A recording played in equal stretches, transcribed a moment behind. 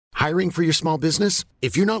Hiring for your small business?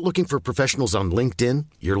 If you're not looking for professionals on LinkedIn,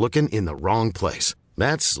 you're looking in the wrong place.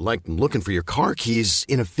 That's like looking for your car keys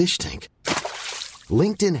in a fish tank.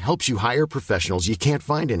 LinkedIn helps you hire professionals you can't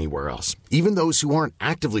find anywhere else, even those who aren't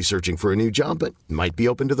actively searching for a new job but might be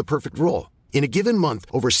open to the perfect role. In a given month,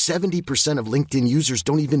 over 70% of LinkedIn users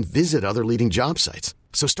don't even visit other leading job sites.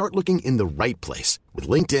 So start looking in the right place. With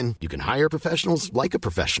LinkedIn, you can hire professionals like a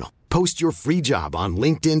professional. Post your free job on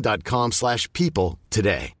linkedin.com/people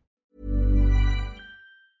today.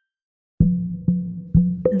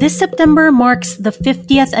 This September marks the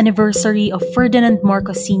 50th anniversary of Ferdinand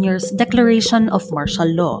Marcos Sr.'s declaration of martial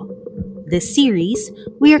law. This series,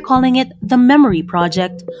 we are calling it The Memory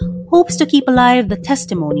Project, hopes to keep alive the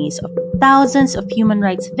testimonies of thousands of human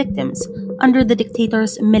rights victims under the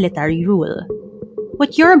dictator's military rule.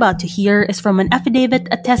 What you're about to hear is from an affidavit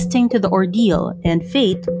attesting to the ordeal and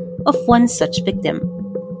fate of one such victim.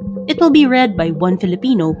 It will be read by one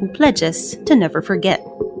Filipino who pledges to never forget.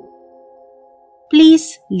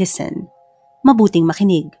 Please listen. Mabuting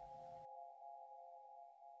makinig.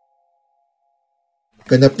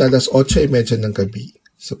 Ganap na 8:30 ng gabi,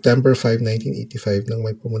 September 5, 1985 nang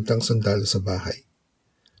may pumuntang sundalo sa bahay.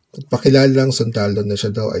 Nagpakilala ang sundalo na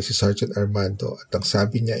siya daw ay si Sergeant Armando at ang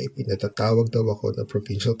sabi niya ay pinatatawag daw ako ng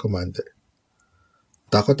Provincial Commander.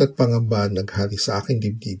 Takot at pangamba naghari sa aking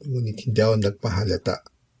dibdib ngunit hindi ako nagpahalata.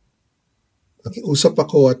 Nakiusap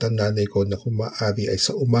ako at ang nanay ko na kung maaari ay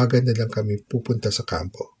sa umaga na lang kami pupunta sa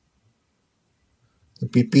kampo.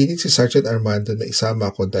 Nagpipilit si Sergeant Armando na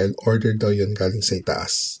isama ako dahil order daw yon galing sa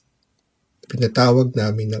itaas. Pinatawag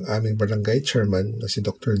namin ng aming barangay chairman na si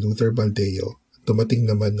Dr. Luther Baldeo at dumating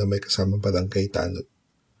naman na may kasama barangay tanod.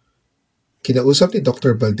 Kinausap ni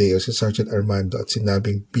Dr. Baldeo si Sergeant Armando at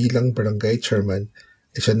sinabing bilang barangay chairman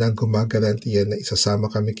ay siya nang gumagarantiya na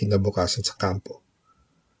isasama kami kinabukasan sa kampo.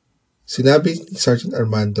 Sinabi ni Sergeant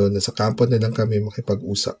Armando na sa kampo na lang kami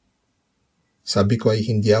makipag-usap. Sabi ko ay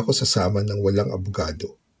hindi ako sasama ng walang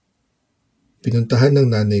abogado. Pinuntahan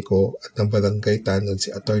ng nanay ko at ng barangay tanod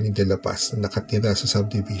si Attorney De La Paz na nakatira sa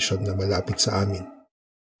subdivision na malapit sa amin.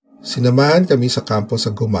 Sinamahan kami sa kampo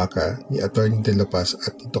sa Gumaca ni Attorney De La Paz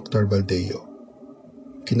at ni Dr. Baldeo.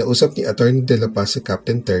 Kinausap ni Attorney De La Paz si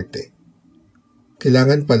Captain Terte.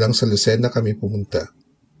 Kailangan pa lang sa Lucena kami pumunta.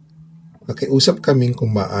 Nakiusap kaming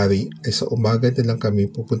kung maaari ay sa umaga na lang kami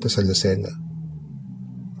pupunta sa Lucena.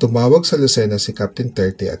 Tumawag sa Lucena si Captain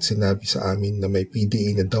Terte at sinabi sa amin na may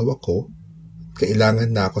PDA na daw ako at kailangan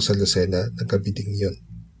na ako sa Lucena ng gabi ding yun.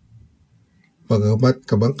 Bagamat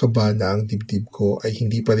kabang-kaba na ang dibdib ko ay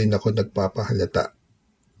hindi pa rin ako nagpapahalata.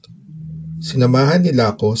 Sinamahan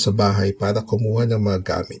nila ako sa bahay para kumuha ng mga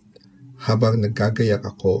gamit. Habang naggagayak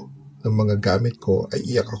ako ng mga gamit ko ay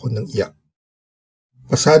iyak ako ng iyak.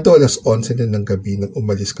 Pasado 11:00 na ng gabi nang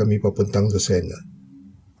umalis kami papuntang Lucena.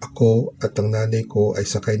 Ako at ang nanay ko ay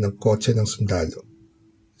sakay ng kotse ng sundalo.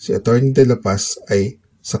 Si Attorney De La Paz ay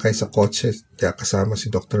sakay sa kotse niya kasama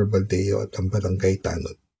si Dr. Baldeo at ang barangay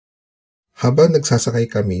tanod. Habang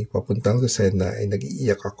nagsasakay kami papuntang Lucena ay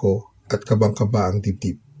nag-iiyak ako at kabang-kaba ang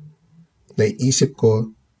dibdib. Naiisip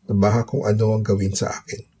ko na baka kung ano ang gawin sa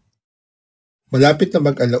akin. Malapit na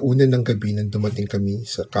mag-alauna ng gabi nang dumating kami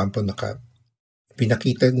sa kampo na camp.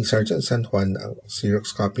 Pinakita ni Sergeant San Juan ang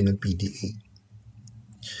Xerox copy ng PDA.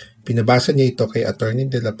 Pinabasa niya ito kay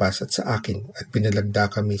Attorney De La Paz at sa akin at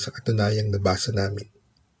pinalagda kami sa katunayang nabasa namin.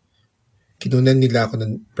 Kinunan nila ako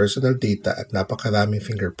ng personal data at napakaraming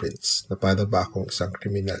fingerprints na para ba akong isang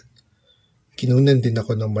kriminal. Kinunan din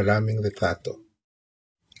ako ng maraming retrato.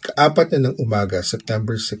 Ika-4 na ng umaga,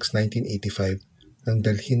 September 6, 1985, nang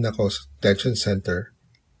dalhin ako sa detention center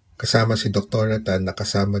kasama si Dr. Tan na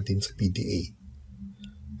kasama din sa PDA.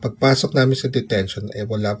 Pagpasok namin sa detention ay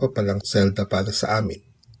wala pa palang selda para sa amin.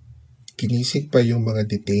 Ginising pa yung mga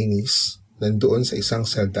detainees nandoon sa isang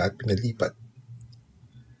selda at pinalipat.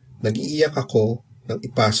 Nag-iiyak ako nang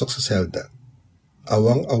ipasok sa selda.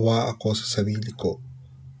 Awang-awa ako sa sarili ko.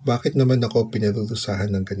 Bakit naman ako pinarurusahan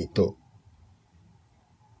ng ganito?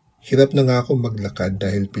 Hirap na nga ako maglakad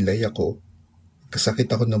dahil pilay ako. Kasakit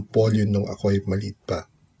ako ng polio nung ako ay maliit pa.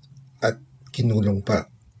 At kinulong pa.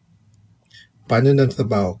 Paano ng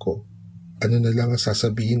trabaho ko? Ano na lang ang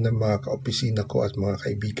sasabihin ng mga kaopisina ko at mga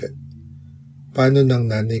kaibigan? Paano ng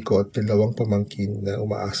nanay ko at 2 pamangkin na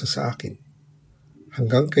umaasa sa akin?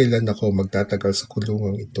 Hanggang kailan ako magtatagal sa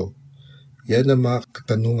kulungang ito? Yan ang mga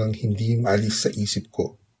katanungang hindi maalis sa isip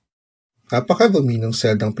ko. Napakarumi ng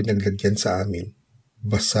seldang pinaglagyan sa amin.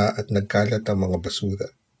 Basa at nagkalat ang mga basura.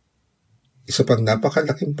 Isa pang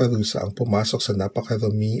napakalaking parusa ang pumasok sa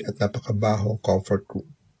napakarumi at napakabahong comfort room.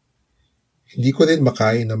 Hindi ko rin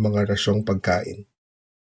makain ng mga rasyong pagkain.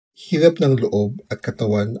 Hirap ng loob at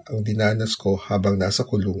katawan ang dinanas ko habang nasa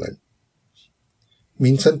kulungan.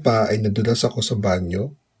 Minsan pa ay nadulas ako sa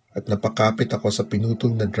banyo at napakapit ako sa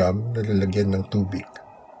pinutol na drum na lalagyan ng tubig.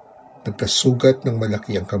 Nagkasugat ng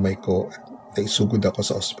malaki ang kamay ko at naisugod ako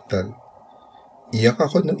sa ospital. Iyak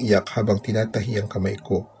ako ng iyak habang tinatahi ang kamay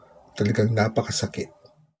ko. Talagang napakasakit.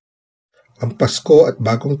 Ang Pasko at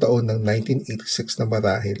Bagong Taon ng 1986 na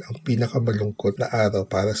marahil ang pinakamalungkot na araw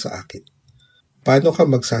para sa akin. Paano ka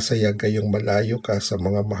magsasaya gayong malayo ka sa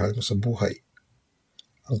mga mahal mo sa buhay?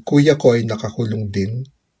 Ang kuya ko ay nakakulong din,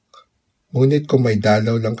 ngunit kung may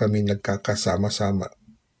dalaw lang kami nagkakasama-sama.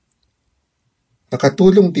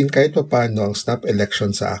 Nakatulong din kahit papaano ang snap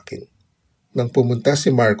election sa akin. Nang pumunta si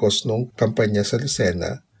Marcos noong kampanya sa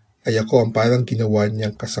Lucena, ay ako ang parang ginawa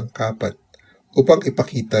niyang kasangkapan upang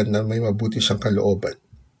ipakita na may mabuti siyang kalooban.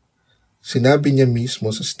 Sinabi niya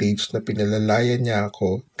mismo sa stage na pinalalayan niya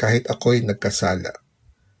ako kahit ako'y nagkasala.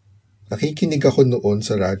 Nakikinig ako noon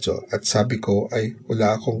sa radyo at sabi ko ay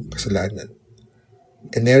wala akong kasalanan.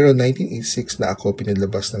 Enero 1986 na ako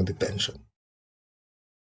pinalabas ng detention.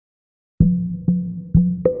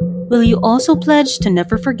 Will you also pledge to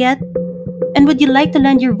never forget? And would you like to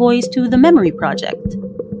lend your voice to the Memory Project?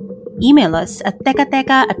 Email us at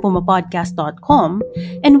tekateka@pumapodcast.com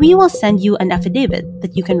and we will send you an affidavit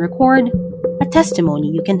that you can record, a testimony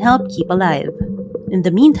you can help keep alive. In the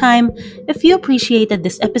meantime, if you appreciated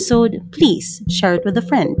this episode, please share it with a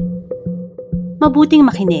friend. Mabuting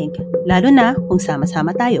makinig, lalo na kung sama-sama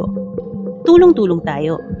tayo. Tulong-tulong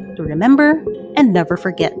tayo to remember and never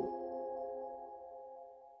forget.